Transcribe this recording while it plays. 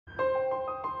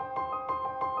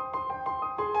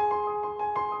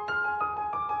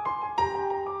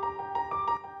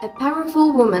A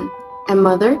powerful woman, a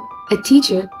mother, a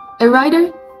teacher, a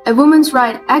writer, a women's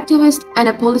rights activist, and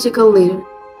a political leader.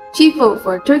 She fought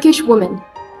for Turkish women.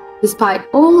 Despite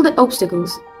all the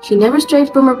obstacles, she never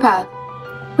strayed from her path.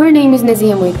 Her name is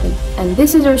Nezihe Muhiddin, and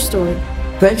this is her story.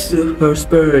 Thanks to her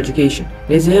superior education,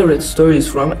 Nezihe read stories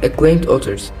from acclaimed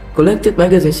authors, collected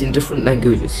magazines in different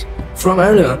languages. From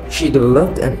early on, she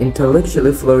developed an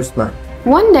intellectually flourished mind.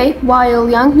 One day, while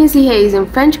young Nezihe is in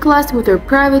French class with her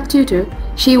private tutor,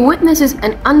 she witnesses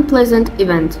an unpleasant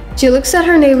event. She looks at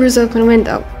her neighbor's open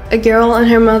window, a girl and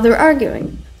her mother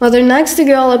arguing. Mother nags the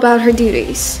girl about her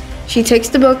duties. She takes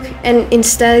the book and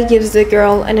instead gives the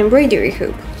girl an embroidery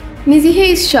hoop. Nezihe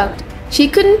is shocked. She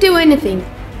couldn't do anything,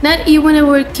 not even a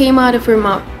word came out of her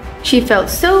mouth. She felt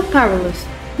so powerless.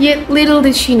 Yet little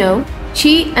did she know,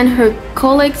 she and her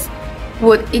colleagues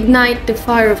would ignite the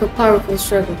fire of a powerful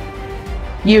struggle.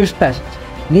 Years passed.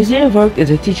 Nezihe worked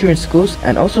as a teacher in schools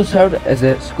and also served as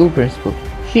a school principal.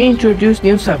 She introduced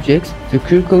new subjects to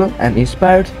curriculum and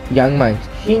inspired young minds.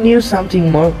 She knew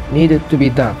something more needed to be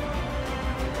done.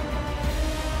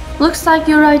 Looks like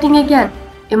you're writing again,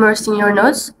 immersed in your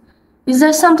notes. Is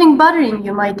there something bothering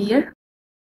you, my dear?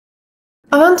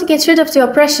 I want to get rid of the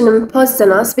oppression imposed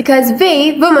on us because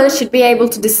we, women, should be able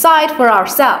to decide for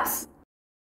ourselves.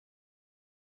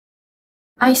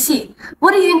 I see.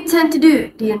 What do you intend to do,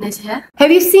 dear Nezihe? Have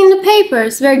you seen the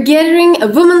papers? We're gathering a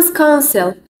women's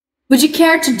council. Would you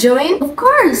care to join? Of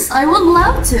course, I would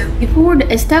love to. Before the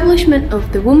establishment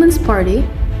of the Women's Party,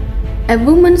 a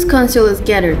women's council is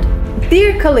gathered.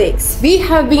 Dear colleagues, we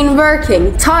have been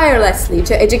working tirelessly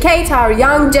to educate our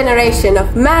young generation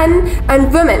of men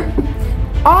and women.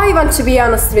 I want to be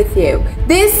honest with you.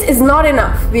 This is not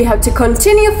enough. We have to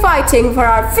continue fighting for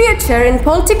our future in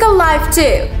political life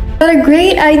too. What a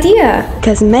great idea!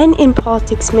 Because men in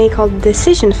politics make all the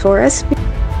decisions for us,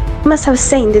 we must have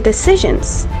say in the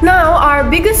decisions. Now our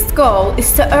biggest goal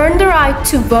is to earn the right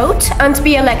to vote and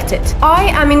be elected. I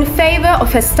am in favor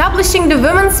of establishing the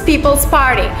Women's People's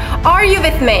Party. Are you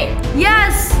with me?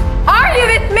 Yes! Are you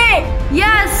with me?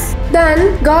 Yes!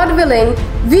 Then, God willing,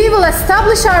 we will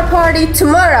establish our party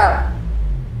tomorrow.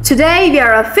 Today we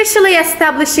are officially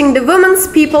establishing the Women's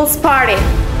People's Party.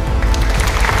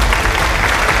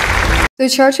 The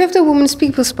charge of the Women's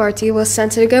People's Party was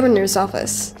sent to the governor's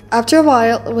office. After a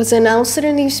while, it was announced in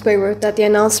the newspaper that the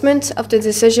announcement of the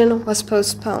decision was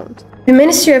postponed. The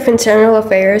Ministry of Internal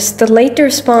Affairs delayed the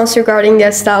response regarding the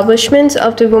establishment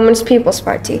of the Women's People's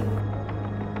Party.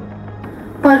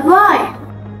 But why?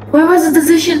 Why was the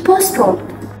decision postponed?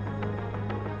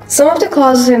 Some of the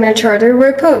clauses in their charter were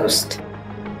opposed.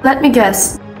 Let me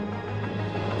guess.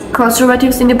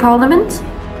 Conservatives in the parliament?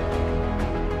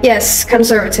 Yes,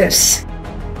 conservatives.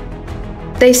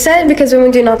 They said because women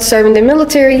do not serve in the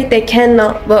military, they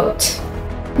cannot vote.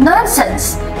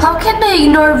 Nonsense! How can they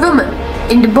ignore women?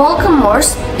 In the Balkan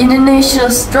Wars, in the national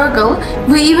struggle,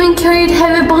 we even carried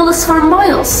heavy bullets for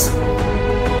miles.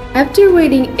 After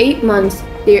waiting 8 months,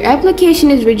 their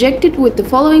application is rejected with the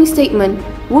following statement: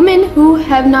 women who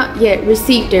have not yet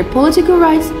received their political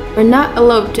rights are not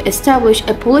allowed to establish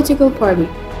a political party.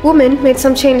 Women made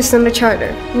some changes in the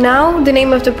charter. Now, the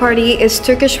name of the party is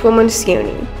Turkish Women's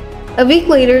Union. A week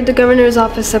later, the governor's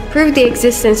office approved the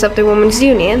existence of the Women's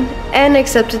Union and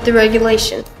accepted the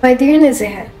regulation. My dear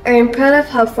Nezihe, I am proud of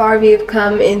how far we have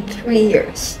come in 3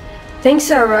 years. Thanks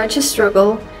to our righteous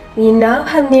struggle, we now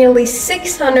have nearly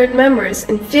 600 members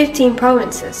in 15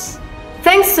 provinces.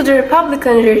 Thanks to the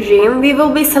Republican regime, we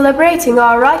will be celebrating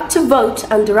our right to vote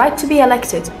and the right to be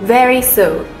elected very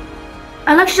soon.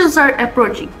 Elections are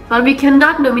approaching, but we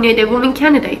cannot nominate a woman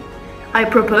candidate. I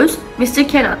propose Mr.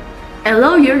 Kenan, a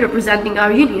lawyer representing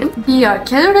our union, be our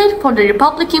candidate for the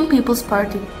Republican People's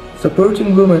Party.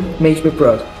 Supporting women makes me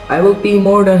proud. I will be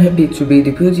more than happy to be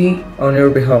deputy on your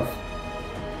behalf.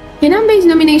 Kenan Bey's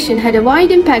nomination had a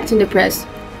wide impact in the press.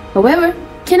 However,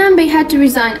 Kenan Bey had to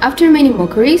resign after many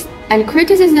mockeries and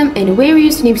criticism in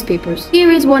various newspapers. Here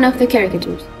is one of the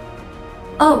caricatures.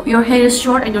 Oh, your hair is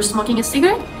short and you're smoking a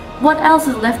cigarette? What else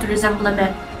is left to resemble a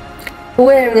man?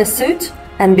 Wearing a suit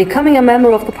and becoming a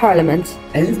member of the parliament.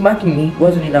 As if mocking me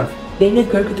wasn't enough, they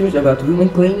made caricatures about women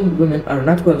claiming women are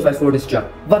not qualified for this job.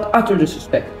 What utter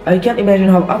disrespect. I can't imagine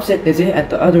how upset Nezihe and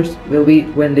the others will be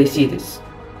when they see this.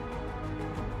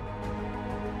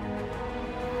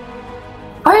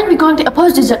 Aren't we going to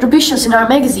oppose these attributions in our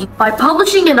magazine by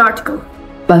publishing an article?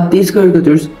 But these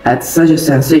caricatures had such a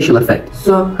sensational effect.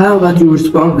 So how about you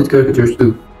respond with caricatures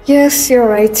too? Yes, you're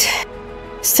right.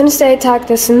 Since they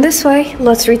attacked us in this way,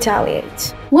 let's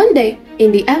retaliate. One day,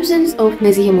 in the absence of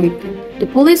Nezihe Muhiddin, the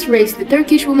police raided the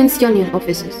Turkish Women's Union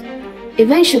offices,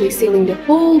 eventually sealing the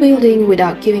whole building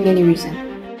without giving any reason.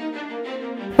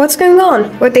 What's going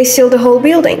on? Would they seal the whole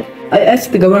building? I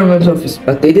asked the government office,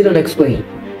 but they didn't explain.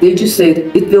 They just said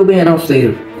it will be announced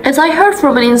later. As I heard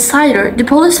from an insider, the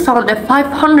police found a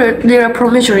 500 lira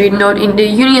promissory note in the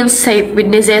union's safe with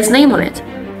Nezihe's name on it.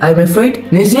 I'm afraid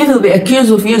Nezihe will be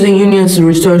accused of using union's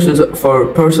resources for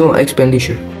personal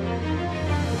expenditure.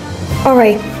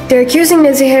 Alright, they're accusing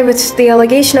Nezihe with the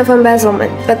allegation of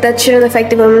embezzlement, but that shouldn't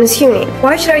affect the women's union.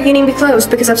 Why should our union be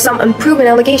closed because of some unproven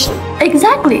allegation?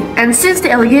 Exactly, and since the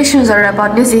allegations are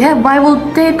about Nezihe, why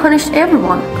would they punish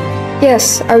everyone?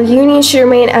 Yes, our union should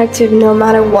remain active no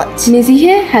matter what.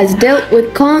 Nezihe has dealt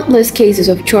with countless cases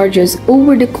of charges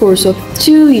over the course of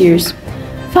 2 years.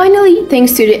 Finally,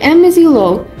 thanks to the amnesty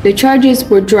law, the charges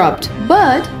were dropped,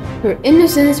 but her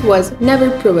innocence was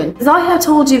never proven. As I have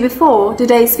told you before, the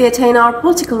days we attain our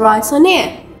political rights are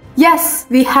near. Yes,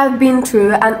 we have been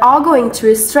through and are going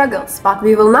through struggles, but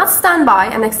we will not stand by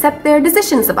and accept their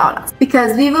decisions about us,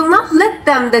 because we will not let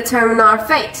them determine our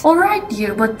fate. Alright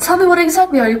dear, but tell me what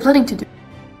exactly are you planning to do?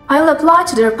 I'll apply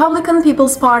to the Republican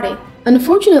People's Party.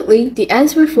 Unfortunately, the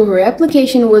answer for her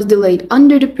application was delayed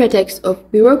under the pretext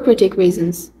of bureaucratic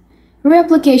reasons. Her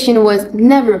application was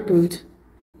never approved.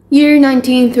 Year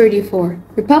 1934.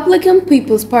 Republican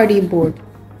People's Party Board.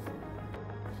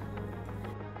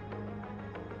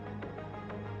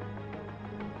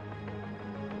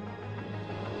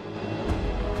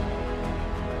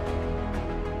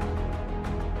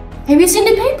 Have you seen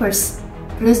the papers?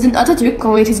 President Atatürk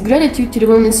conveyed his gratitude to the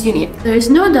Women's Union. There is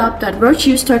no doubt that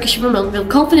virtuous Turkish women will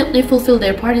confidently fulfill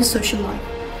their part in social life.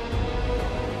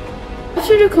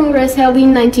 After the Congress held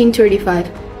in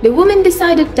 1935, the women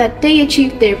decided that they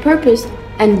achieved their purpose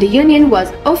and the union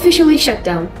was officially shut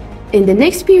down. In the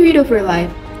next period of her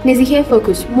life, Nezihe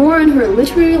focused more on her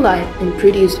literary life and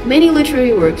produced many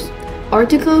literary works,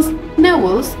 articles,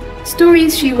 novels,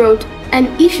 stories she wrote,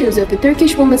 and issues of the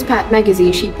Turkish Woman's Path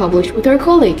magazine she published with her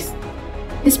colleagues.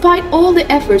 Despite all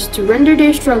the efforts to render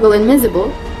their struggle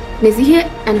invisible, Nezihe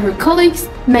and her colleagues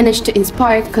managed to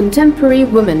inspire contemporary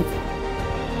women.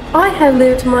 I have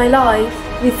lived my life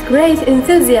with great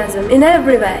enthusiasm in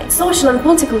every way. Social and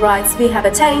political rights we have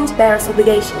attained bear us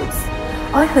obligations.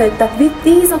 I hope that with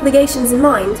these obligations in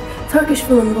mind, Turkish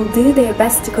women will do their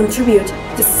best to contribute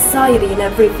to society in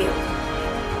every field.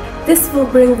 This will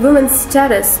bring women's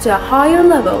status to a higher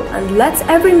level and let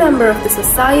every member of the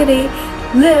society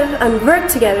live and work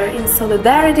together in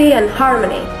solidarity and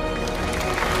harmony.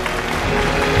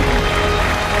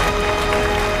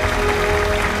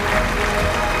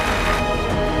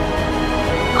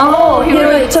 Oh,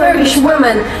 heroic Turkish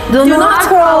women, do not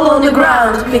crawl on the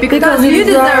ground, because you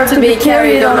deserve to be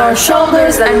carried on our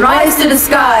shoulders and rise to the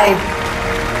sky.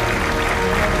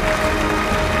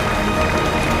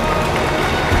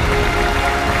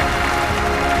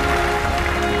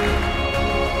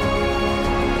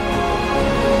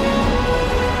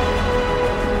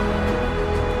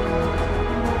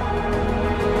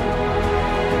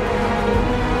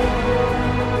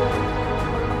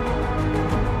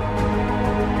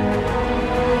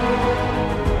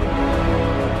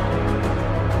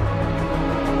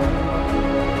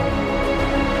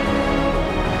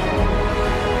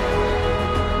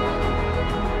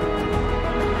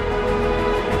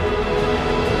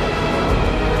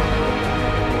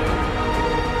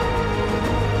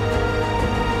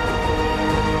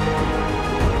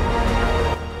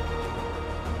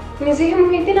 Nezihe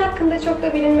Muhiddin hakkında çok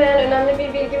da bilinmeyen önemli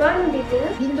bir bilgi var mı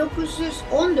bildiğiniz?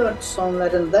 1914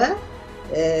 sonlarında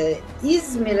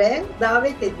İzmir'e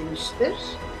davet edilmiştir.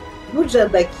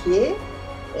 Buca'daki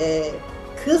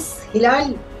Kız Hilal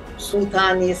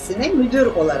Sultaniyesi'ne müdür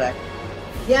olarak.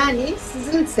 Yani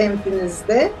sizin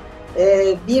semtinizde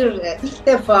ilk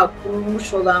defa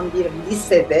kurulmuş olan bir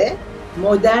lisede,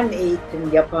 modern eğitim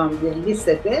yapan bir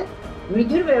lisede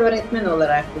müdür ve öğretmen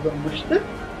olarak bulunmuştur.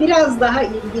 Biraz daha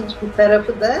ilginç bir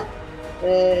tarafı da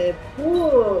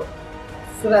bu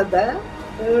sırada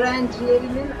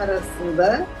öğrencilerimin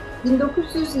arasında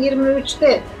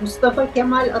 1923'te Mustafa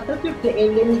Kemal Atatürk'le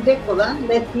evlenecek olan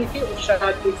Latife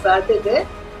Uşaklızade de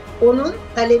onun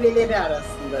talebeleri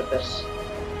arasındadır.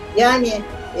 Yani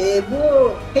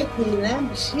bu pek bilinen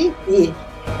bir şey değil.